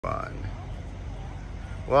Fun.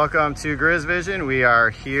 Welcome to Grizz Vision. We are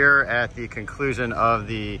here at the conclusion of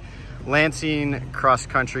the Lansing Cross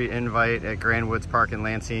Country Invite at Grand Woods Park in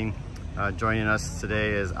Lansing. Joining us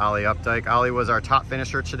today is Ollie Updike. Ollie was our top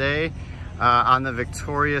finisher today on the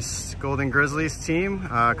victorious Golden Grizzlies team,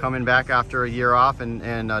 coming back after a year off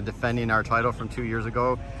and defending our title from 2 years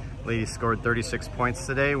ago. He scored 36 points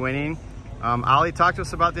today, winning. Ollie, talk to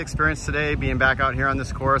us about the experience today, being back out here on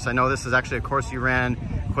this course. I know this is actually a course you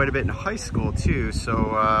ran quite a bit in high school too,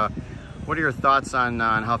 so what are your thoughts on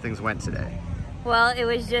how things went today? Well, it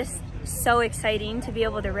was just so exciting to be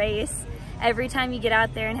able to race. Every time you get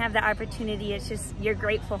out there and have the opportunity, it's just, you're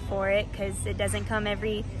grateful for it because it doesn't come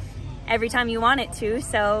every time you want it to.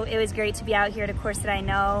 So it was great to be out here at a course that I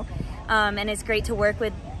know, and it's great to work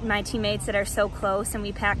with my teammates that are so close, and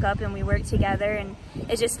we pack up and we work together, and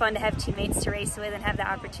it's just fun to have teammates to race with and have the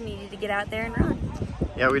opportunity to get out there and run.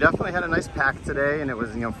 Yeah, we definitely had a nice pack today, and it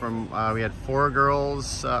was, from we had 5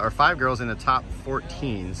 girls in the top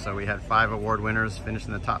 14, so we had 5 award winners finish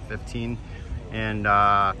in the top 15. And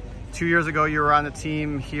 2 years ago you were on the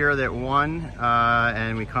team here that won,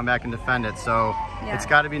 and we come back and defend it, so yeah. It's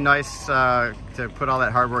got to be nice to put all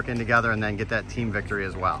that hard work in together and then get that team victory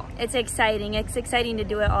as well. It's exciting to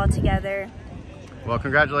do it all together. Well,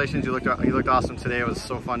 congratulations, you looked awesome today. It was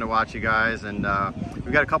so fun to watch you guys, and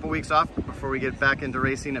we've got a couple weeks off before we get back into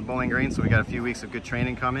racing at Bowling Green, so we got a few weeks of good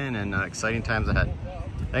training coming and exciting times ahead.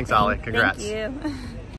 Thanks, Ollie. Congrats. Thank you.